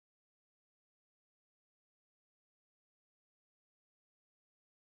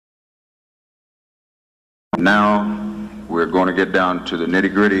Now we're going to get down to the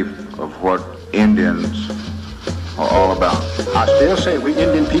nitty-gritty of what Indians are all about. I still say we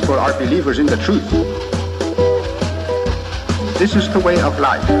Indian people are believers in the truth. This is the way of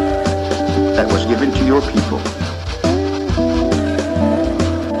life that was given to your people.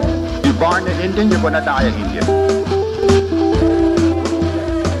 You're born an Indian, you're going to die an Indian.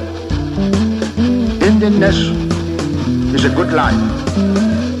 Indianness is a good life.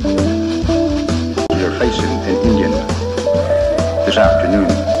 You're facing an Indian this afternoon.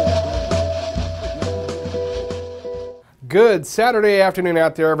 Good Saturday afternoon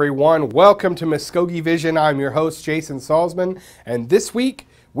out there, everyone. Welcome to Muskogee Vision. I'm your host, Jason Salzman, and this week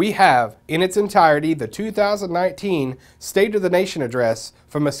we have in its entirety the 2019 State of the Nation address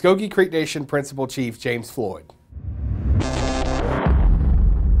from Muskogee Creek Nation Principal Chief James Floyd.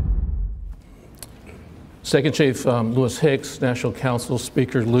 Second Chief Lewis Hicks, National Council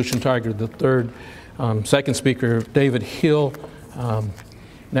Speaker Lucian Tiger III, Second Speaker David Hill,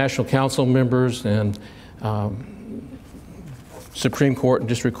 National Council members and Supreme Court and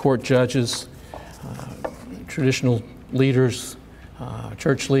District Court judges, traditional leaders,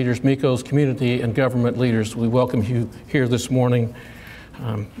 church leaders, Mikos, community and government leaders. We welcome you here this morning.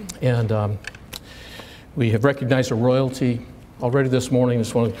 We have recognized our royalty already this morning. I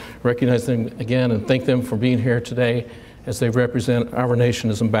just want to recognize them again and thank them for being here today as they represent our nation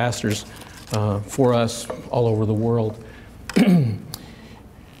as ambassadors for us all over the world.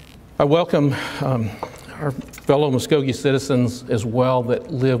 I welcome our fellow Muskogee citizens as well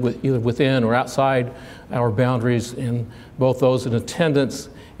that live either within or outside our boundaries, and both those in attendance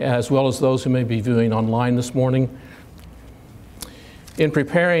as well as those who may be viewing online this morning. In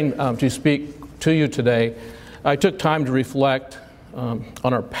preparing to speak to you today, I took time to reflect on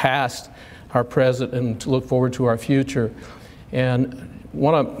our past, our present, and to look forward to our future. And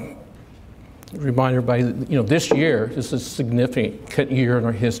want to remind everybody that, this year is a significant year in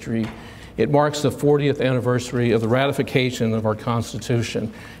our history. It marks the 40th anniversary of the ratification of our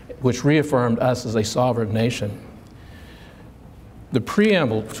Constitution, which reaffirmed us as a sovereign nation. The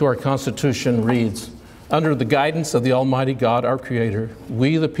preamble to our Constitution reads, "Under the guidance of the Almighty God, our Creator,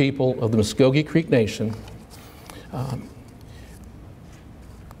 we, the people of the Muskogee Creek Nation,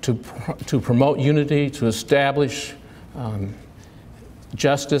 to promote unity, to establish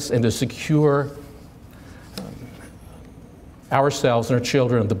justice, and to secure ourselves and our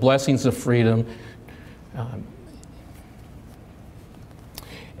children the blessings of freedom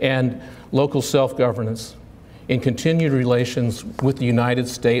and local self-governance in continued relations with the United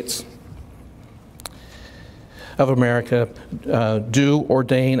States of America, do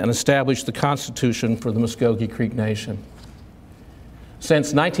ordain and establish the Constitution for the Muskogee Creek Nation."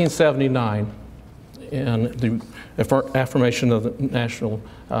 Since 1979, and the affirmation of the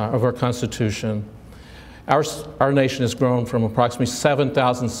of our Constitution, our nation has grown from approximately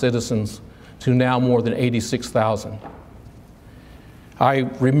 7,000 citizens to now more than 86,000. I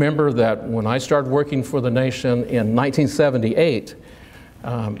remember that when I started working for the nation in 1978,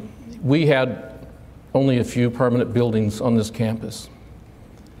 we had only a few permanent buildings on this campus.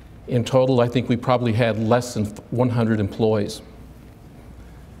 In total, I think we probably had less than 100 employees.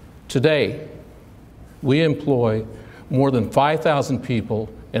 Today, we employ more than 5,000 people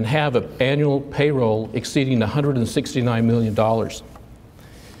and have an annual payroll exceeding $169 million.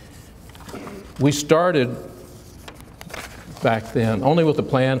 We started back then only with a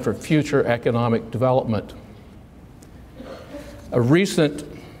plan for future economic development. A recent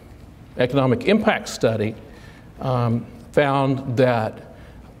economic impact study found that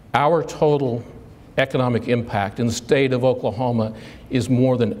our total economic impact in the state of Oklahoma is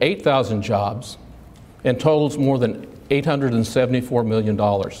more than 8,000 jobs and totals more than $874 million.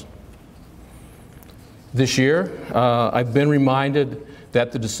 This year, I've been reminded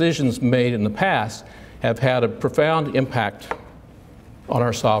that the decisions made in the past have had a profound impact on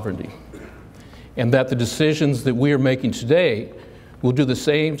our sovereignty, and that the decisions that we are making today will do the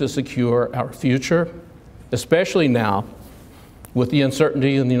same to secure our future, especially now with the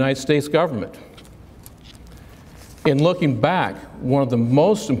uncertainty in the United States government. In looking back, one of the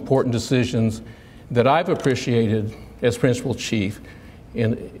most important decisions that I've appreciated as Principal Chief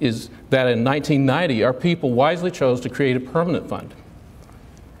is that in 1990, our people wisely chose to create a permanent fund.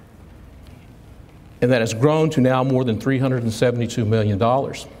 And that has grown to now more than $372 million.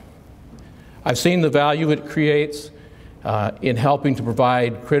 I've seen the value it creates in helping to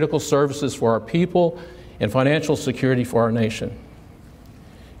provide critical services for our people and financial security for our nation.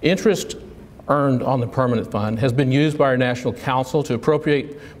 Interest earned on the permanent fund has been used by our National Council to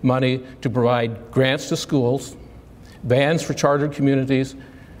appropriate money to provide grants to schools, vans for chartered communities,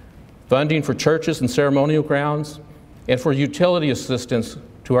 funding for churches and ceremonial grounds, and for utility assistance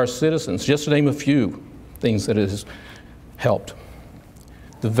to our citizens, just to name a few things that it has helped.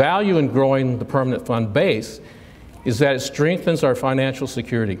 The value in growing the permanent fund base is that it strengthens our financial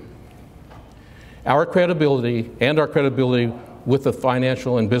security, our credibility with the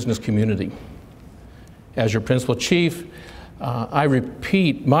financial and business community. As your principal chief, I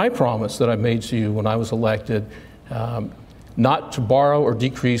repeat my promise that I made to you when I was elected, not to borrow or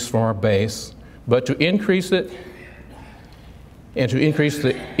decrease from our base, but to increase it and to increase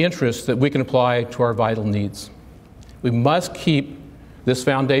the interest that we can apply to our vital needs. We must keep this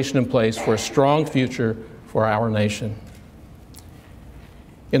foundation in place for a strong future for our nation.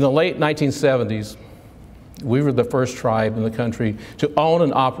 In the late 1970s, we were the first tribe in the country to own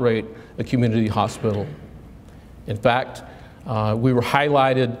and operate a community hospital. In fact, we were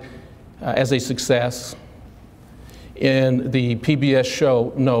highlighted as a success in the PBS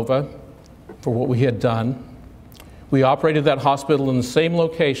show Nova for what we had done. We operated that hospital in the same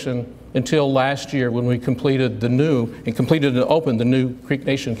location until last year when we completed and opened the new Creek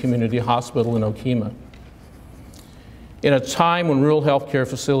Nation Community Hospital in Okemah. In a time when rural health care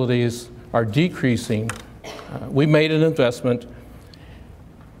facilities are decreasing, we made an investment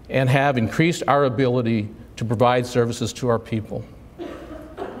and have increased our ability to provide services to our people.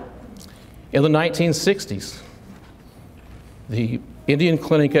 In the 1960s, the Indian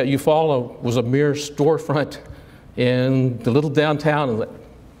clinic at Eufaula was a mere storefront in the little downtown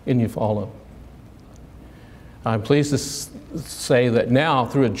in Eufaula. I'm pleased to say that now,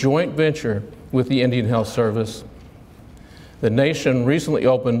 through a joint venture with the Indian Health Service, the nation recently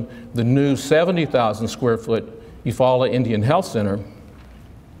opened the new 70,000 square foot Eufaula Indian Health Center.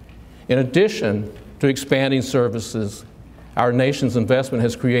 In addition to expanding services, our nation's investment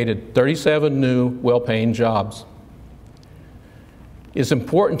has created 37 new well-paying jobs. It's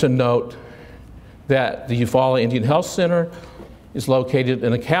important to note that the Eufaula Indian Health Center is located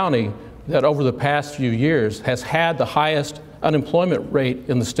in a county that over the past few years has had the highest unemployment rate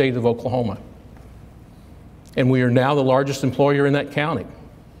in the state of Oklahoma. And we are now the largest employer in that county.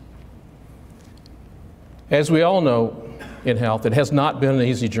 As we all know in health, it has not been an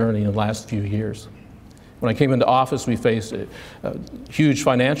easy journey in the last few years. When I came into office, we faced a huge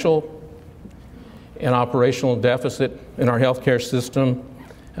financial and operational deficit in our healthcare system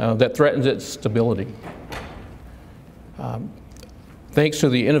that threatened its stability. Thanks to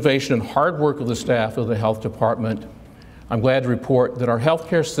the innovation and hard work of the staff of the health department, I'm glad to report that our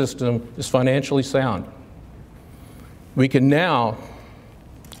healthcare system is financially sound. We can now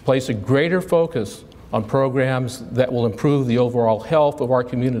place a greater focus on programs that will improve the overall health of our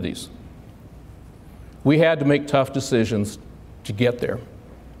communities. We had to make tough decisions to get there,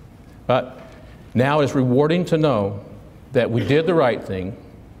 but now it's rewarding to know that we did the right thing.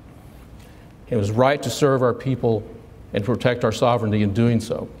 It was right to serve our people and protect our sovereignty in doing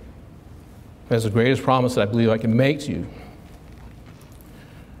so. That's the greatest promise that I believe I can make to you.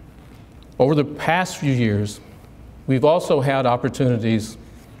 Over the past few years, we've also had opportunities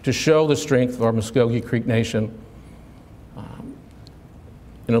to show the strength of our Muskogee Creek Nation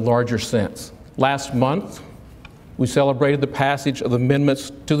in a larger sense. Last month, we celebrated the passage of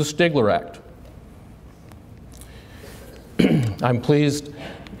amendments to the Stigler Act. I'm pleased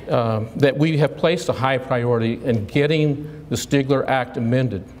that we have placed a high priority in getting the Stigler Act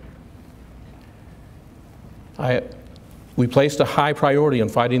amended. We placed a high priority in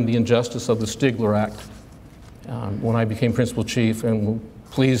fighting the injustice of the Stigler Act when I became principal chief, and we're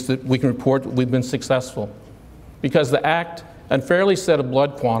pleased that we can report that we've been successful, because the Act unfairly set a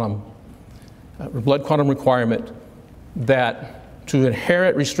blood quantum requirement that to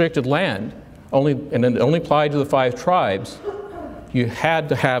inherit restricted land, and it only applied to the 5 tribes, you had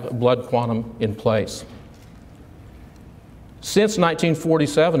to have a blood quantum in place. Since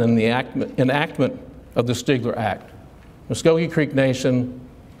 1947 and the enactment of the Stigler Act, Muskogee Creek Nation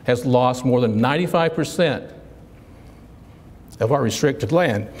has lost more than 95% of our restricted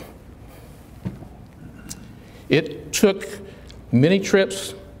land. It took many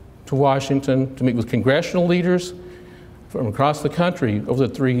trips to Washington to meet with congressional leaders from across the country over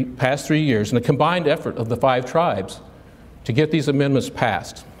the past 3 years, and a combined effort of the 5 tribes to get these amendments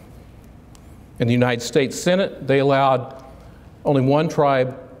passed. In the United States Senate, they allowed only 1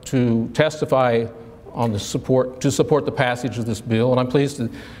 tribe to testify on to support the passage of this bill, and I'm pleased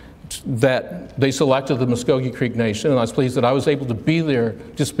that they selected the Muskogee Creek Nation, and I was pleased that I was able to be there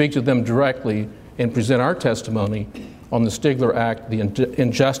to speak to them directly and present our testimony on the Stigler Act, the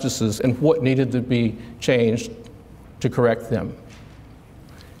injustices, and what needed to be changed to correct them.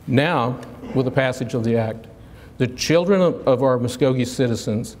 Now, with the passage of the Act, the children of our Muskogee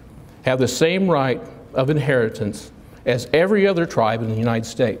citizens have the same right of inheritance as every other tribe in the United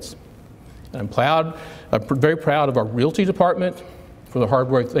States. And I'm very proud of our Realty Department for the hard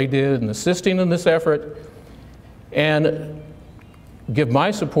work they did in assisting in this effort, and give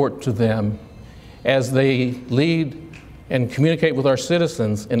my support to them as they lead and communicate with our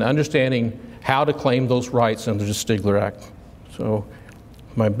citizens in understanding how to claim those rights under the Stigler Act. So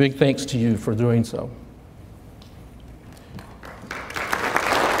my big thanks to you for doing so.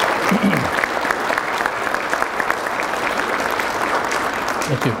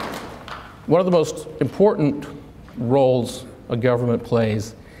 Thank you. One of the most important roles a government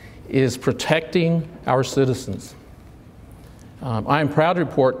plays is protecting our citizens. I am proud to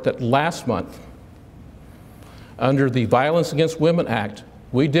report that last month, under the Violence Against Women Act,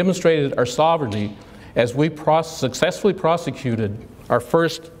 we demonstrated our sovereignty as we successfully prosecuted our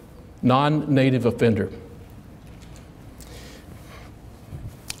first non-native offender.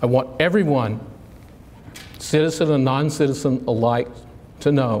 I want everyone, citizen and non-citizen alike,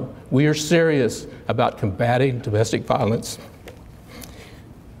 to know we are serious about combating domestic violence,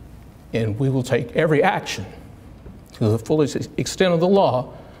 and we will take every action to the fullest extent of the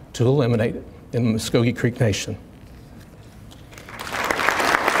law to eliminate it in the Muskogee Creek Nation.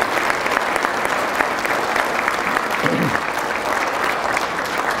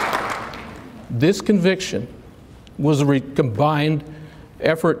 This conviction was a combined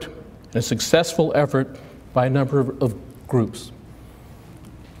effort, a successful effort by a number of groups.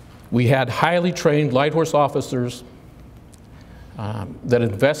 We had highly trained light horse officers that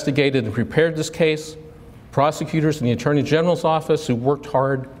investigated and prepared this case, prosecutors in the Attorney General's office who worked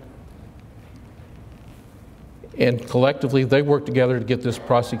hard, and collectively they worked together to get this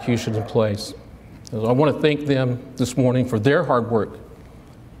prosecution in place. So I want to thank them this morning for their hard work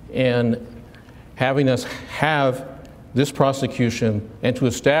and having us have this prosecution and to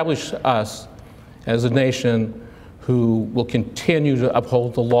establish us as a nation who will continue to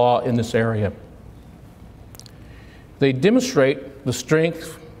uphold the law in this area. They demonstrate the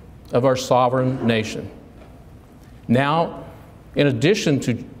strength of our sovereign nation. Now, in addition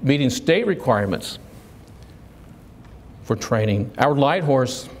to meeting state requirements for training, our light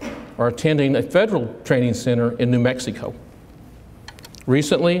horse are attending a federal training center in New Mexico.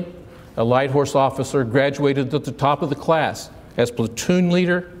 Recently, a light horse officer graduated at the top of the class as platoon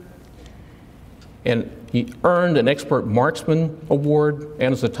leader, and he earned an expert marksman award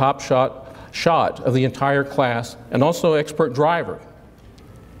and is the top shot of the entire class, and also expert driver.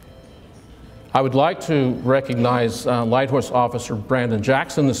 I would like to recognize Light Horse Officer Brandon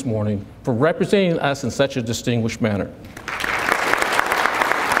Jackson this morning for representing us in such a distinguished manner.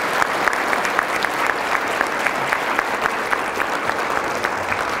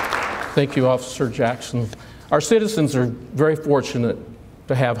 Thank you, Officer Jackson. Our citizens are very fortunate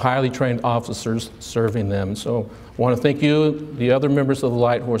to have highly trained officers serving them. So I want to thank you, the other members of the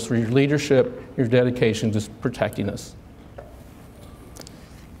Light Horse, for your leadership, your dedication to protecting us.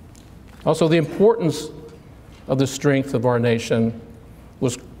 Also, the importance of the strength of our nation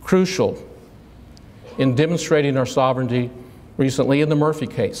was crucial in demonstrating our sovereignty recently in the Murphy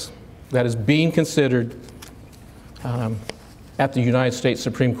case that is being considered at the United States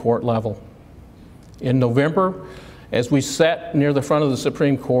Supreme Court level. In November, as we sat near the front of the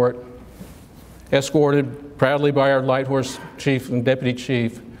Supreme Court, escorted proudly by our Light Horse Chief and Deputy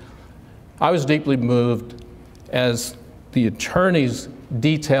Chief, I was deeply moved as the attorneys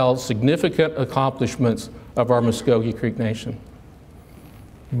detailed significant accomplishments of our Muskogee Creek Nation.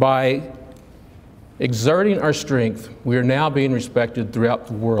 By exerting our strength, we are now being respected throughout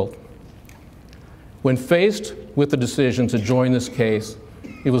the world. When faced with the decision to join this case,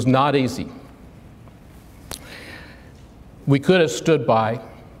 it was not easy. We could have stood by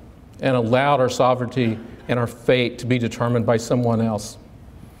and allowed our sovereignty and our fate to be determined by someone else.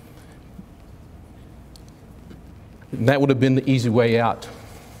 And that would have been the easy way out.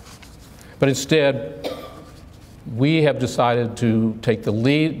 But instead, we have decided to take the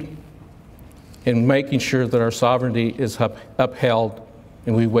lead in making sure that our sovereignty is upheld,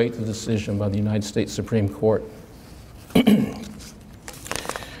 and we wait the decision by the United States Supreme Court.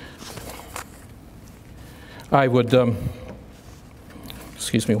 I would,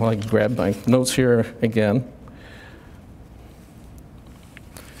 excuse me while I grab my notes here again.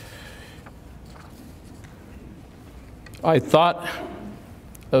 I thought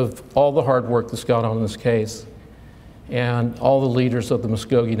of all the hard work that's gone on in this case and all the leaders of the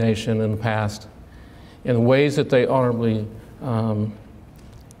Muskogee Nation in the past and the ways that they honorably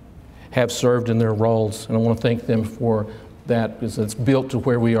have served in their roles. And I want to thank them for that because it's built to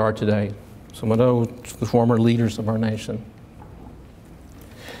where we are today. So I know to the former leaders of our nation.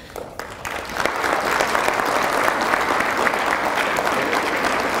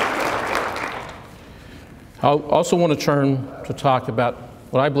 I also want to turn to talk about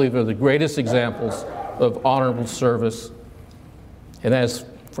what I believe are the greatest examples of honorable service, and that is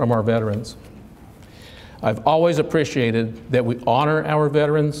from our veterans. I've always appreciated that we honor our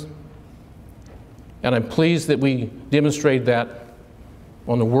veterans, and I'm pleased that we demonstrate that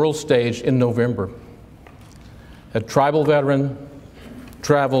on the world stage in November. A tribal veteran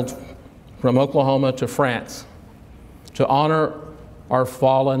traveled from Oklahoma to France to honor our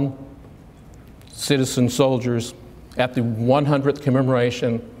fallen citizen soldiers at the 100th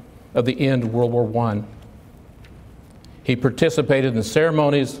commemoration of the end of World War I. He participated in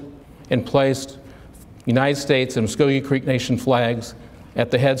ceremonies and placed United States and Muskogee Creek Nation flags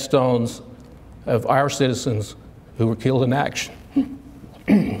at the headstones of our citizens who were killed in action.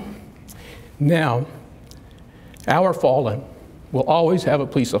 Now, our fallen will always have a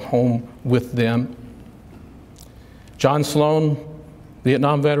place of home with them. John Sloan,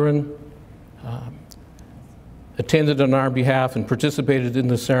 Vietnam veteran, attended on our behalf and participated in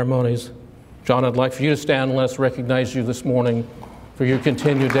the ceremonies. John, I'd like for you to stand and let's recognize you this morning for your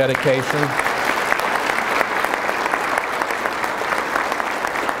continued dedication.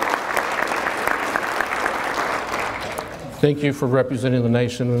 Thank you for representing the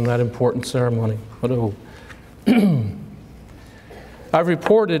nation in that important ceremony. I've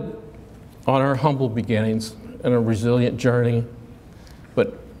reported on our humble beginnings and a resilient journey,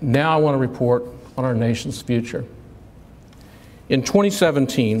 but now I want to report on our nation's future. In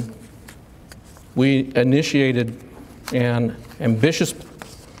 2017, we initiated an ambitious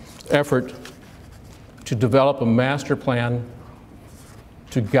effort to develop a master plan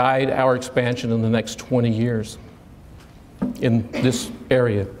to guide our expansion in the next 20 years in this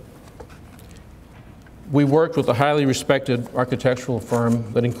area. We worked with a highly respected architectural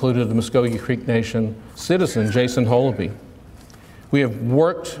firm that included the Muskogee Creek Nation citizen, Jason Holoby. We have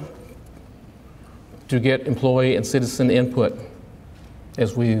worked to get employee and citizen input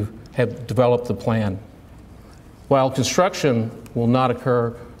as we have developed the plan. While construction will not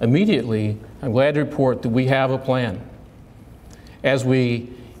occur immediately, I'm glad to report that we have a plan. As we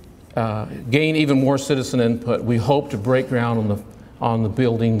gain even more citizen input, we hope to break ground on the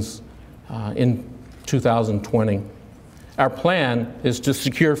buildings in 2020. Our plan is to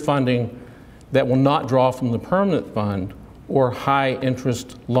secure funding that will not draw from the permanent fund or high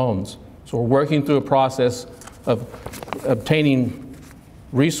interest loans. So we're working through a process of obtaining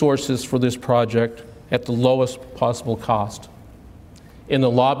resources for this project at the lowest possible cost. In the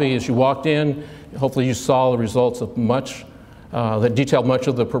lobby, as you walked in, hopefully you saw the results of that detailed much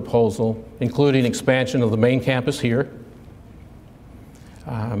of the proposal, including expansion of the main campus here,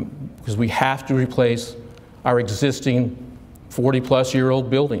 because we have to replace our existing 40-plus-year-old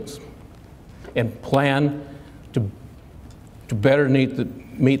buildings and plan to better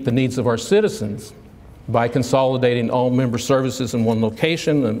meet the needs of our citizens by consolidating all member services in one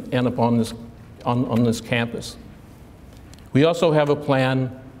location and upon on this campus. We also have a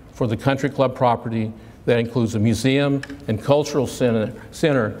plan for the country club property that includes a museum and cultural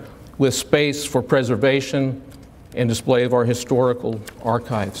center with space for preservation and display of our historical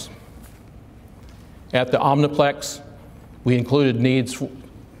archives. At the Omniplex, we included needs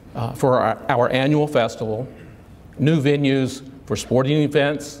for our annual festival, new venues for sporting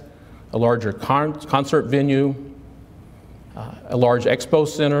events, a larger concert venue, a large expo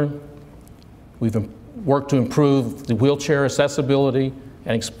center. We've worked to improve the wheelchair accessibility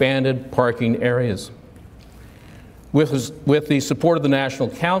and expanded parking areas. With the support of the National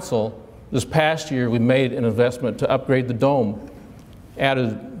Council, this past year we made an investment to upgrade the dome,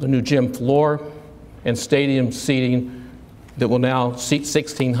 added the new gym floor and stadium seating that will now seat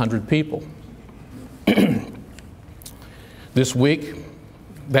 1,600 people. This week,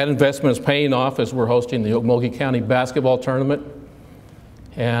 that investment is paying off as we're hosting the Okmulgee County basketball tournament.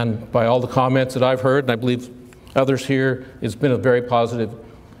 And by all the comments that I've heard, and I believe others here, it's been a very positive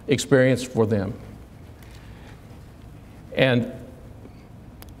experience for them. And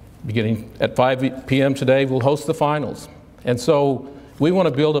beginning at 5 p.m. today, we'll host the finals. And so we want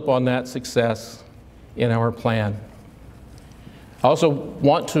to build upon that success in our plan. I also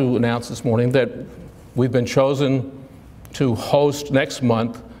want to announce this morning that we've been chosen to host next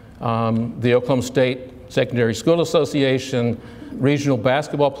month the Oklahoma State Secondary School Association Regional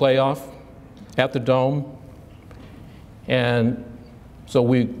Basketball Playoff at the Dome. And so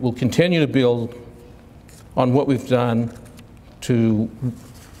we will continue to build on what we've done to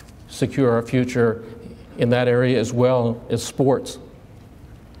secure our future in that area as well as sports.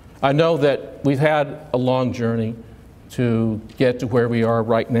 I know that we've had a long journey to get to where we are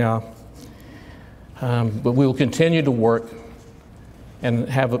right now, but we will continue to work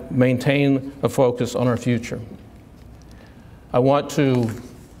and maintain a focus on our future. I want to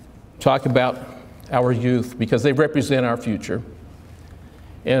talk about our youth because they represent our future.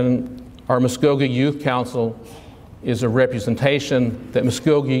 And our Muskogee Youth Council is a representation that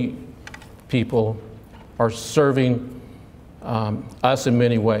Muskogee people are serving us in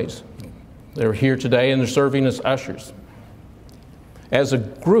many ways. They're here today and they're serving as ushers. As a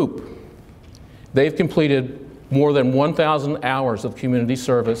group, they've completed more than 1,000 hours of community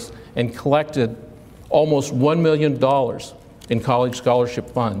service and collected almost $1 million in college scholarship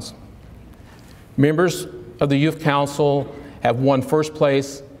funds. Members of the Youth Council have won first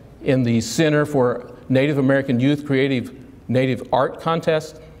place in the Center for Native American Youth Creative Native Art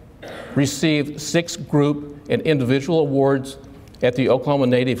Contest, received 6 group and individual awards at the Oklahoma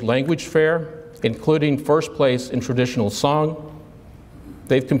Native Language Fair, including first place in traditional song.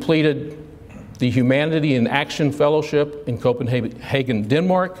 They've completed the Humanity in Action Fellowship in Copenhagen,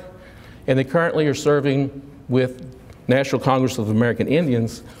 Denmark, and they currently are serving with National Congress of American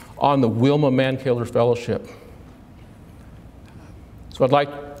Indians on the Wilma Mankiller Fellowship. So I'd like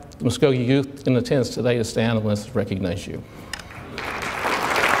the Muskogee youth in attendance today to stand and let's recognize you.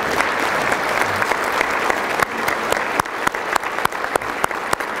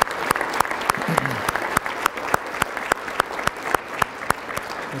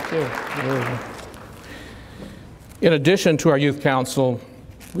 Thank you. In addition to our Youth Council,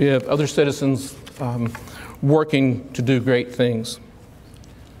 we have other citizens working to do great things.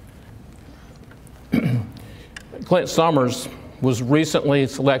 Clint Summers was recently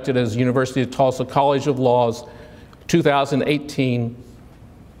selected as University of Tulsa College of Law's 2018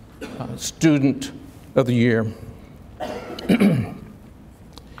 Student of the Year.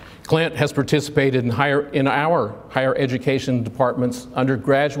 Clint has participated in our higher education department's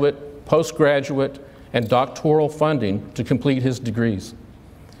undergraduate, postgraduate, and doctoral funding to complete his degrees.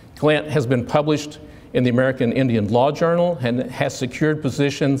 Clint has been published in the American Indian Law Journal and has secured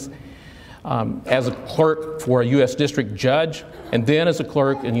positions as a clerk for a U.S. District Judge and then as a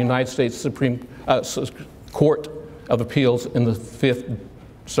clerk in the United States Supreme Court of Appeals in the Fifth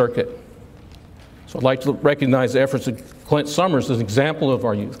Circuit. So I'd like to recognize the efforts of Clint Summers as an example of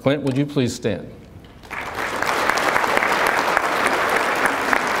our youth. Clint, would you please stand?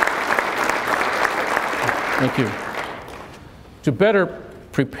 Thank you. To better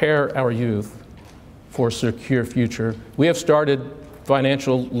prepare our youth for a secure future, we have started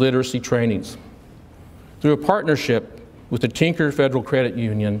financial literacy trainings. Through a partnership with the Tinker Federal Credit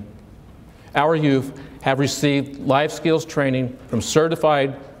Union, our youth have received life skills training from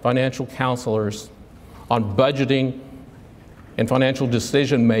certified financial counselors on budgeting and financial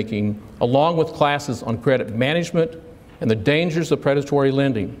decision making, along with classes on credit management and the dangers of predatory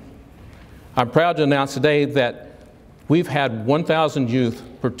lending. I'm proud to announce today that we've had 1,000 youth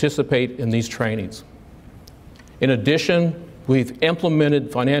participate in these trainings. In addition, we've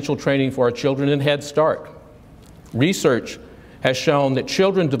implemented financial training for our children in Head Start. Research has shown that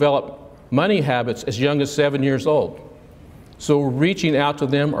children develop money habits as young as 7 years old. So we're reaching out to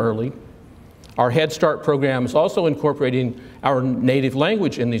them early. Our Head Start program is also incorporating our native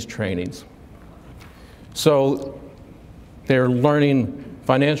language in these trainings. So they're learning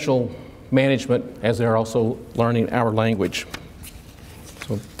financial management as they're also learning our language.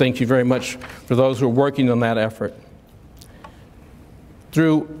 So thank you very much for those who are working on that effort.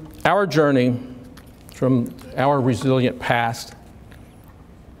 Through our journey from our resilient past,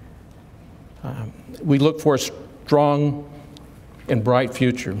 we look for a strong and bright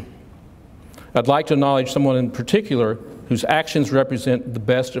future. I'd like to acknowledge someone in particular whose actions represent the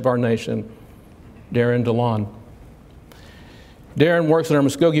best of our nation, Darren DeLon. Darren works in our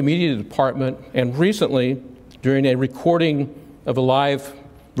Muskogee Media Department, and recently, during a recording of a live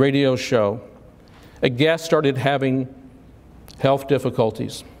radio show, a guest started having health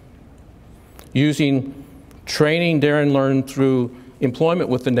difficulties. Using training Darren learned through employment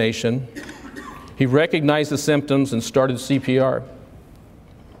with the nation, he recognized the symptoms and started CPR.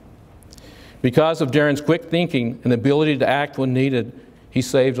 Because of Darren's quick thinking and ability to act when needed, he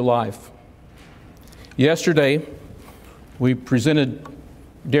saved a life. Yesterday, we presented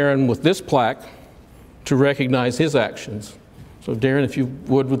Darren with this plaque to recognize his actions. So Darren, if you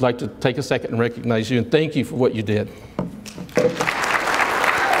would like to take a second and recognize you and thank you for what you did.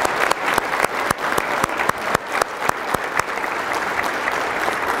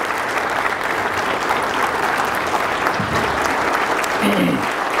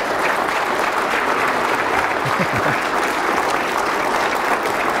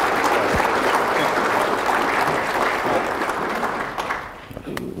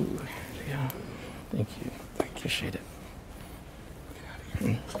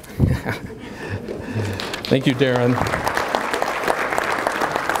 Thank you, Darren.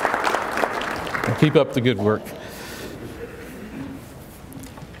 And keep up the good work.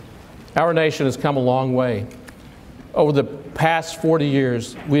 Our nation has come a long way. Over the past 40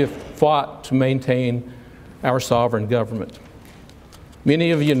 years, we have fought to maintain our sovereign government.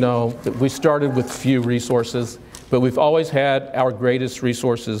 Many of you know that we started with few resources, but we've always had our greatest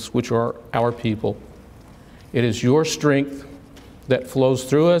resources, which are our people. It is your strength that flows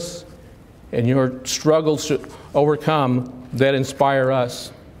through us and your struggles to overcome that inspire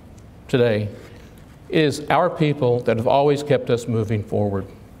us today. It is our people that have always kept us moving forward.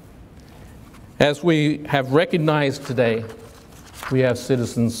 As we have recognized today, we have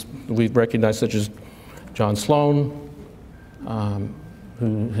citizens we've recognized such as John Sloan,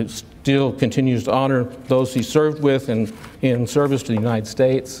 who still continues to honor those he served with in service to the United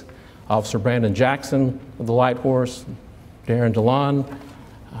States, Officer Brandon Jackson of the Light Horse, Darren DeLon,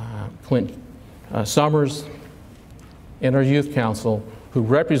 Clint Summers, and our Youth Council, who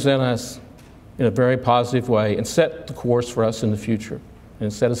represent us in a very positive way and set the course for us in the future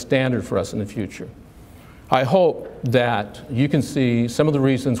and set a standard for us in the future. I hope that you can see some of the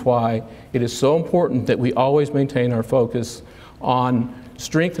reasons why it is so important that we always maintain our focus on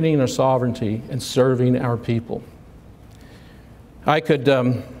strengthening our sovereignty and serving our people. I could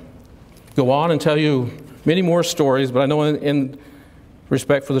go on and tell you many more stories, but I know in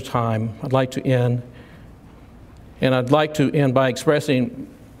respect for the time, I'd like to end. And I'd like to end by expressing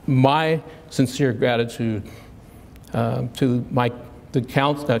my sincere gratitude to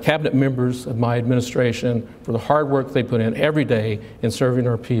the cabinet members of my administration for the hard work they put in every day in serving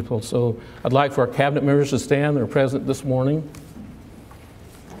our people. So I'd like for our cabinet members to stand. They're present this morning.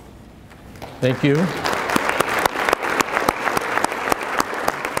 Thank you.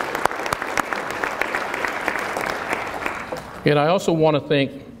 And I also want to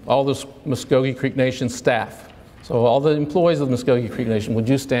thank all the Muskogee Creek Nation staff. So all the employees of the Muskogee Creek Nation, would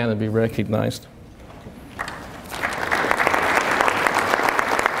you stand and be recognized?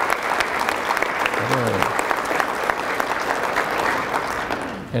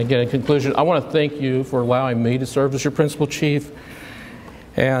 And again, in conclusion, I want to thank you for allowing me to serve as your principal chief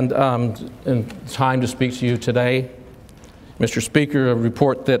and time to speak to you today. Mr. Speaker, I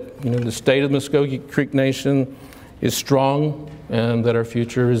report that the state of the Muskogee Creek Nation is strong and that our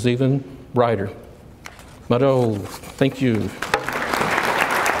future is even brighter. Mado, thank you.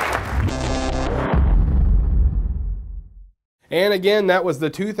 And again, that was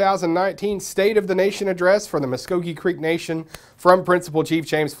the 2019 State of the Nation address for the Muskogee Creek Nation from Principal Chief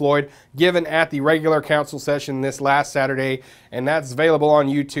James Floyd, given at the regular council session this last Saturday, and that's available on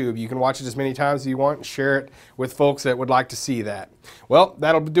YouTube. You can watch it as many times as you want and share it with folks that would like to see that. Well,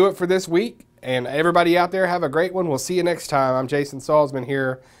 that'll do it for this week, and everybody out there have a great one. We'll see you next time. I'm Jason Salzman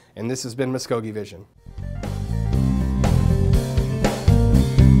here, and this has been Muskogee Vision.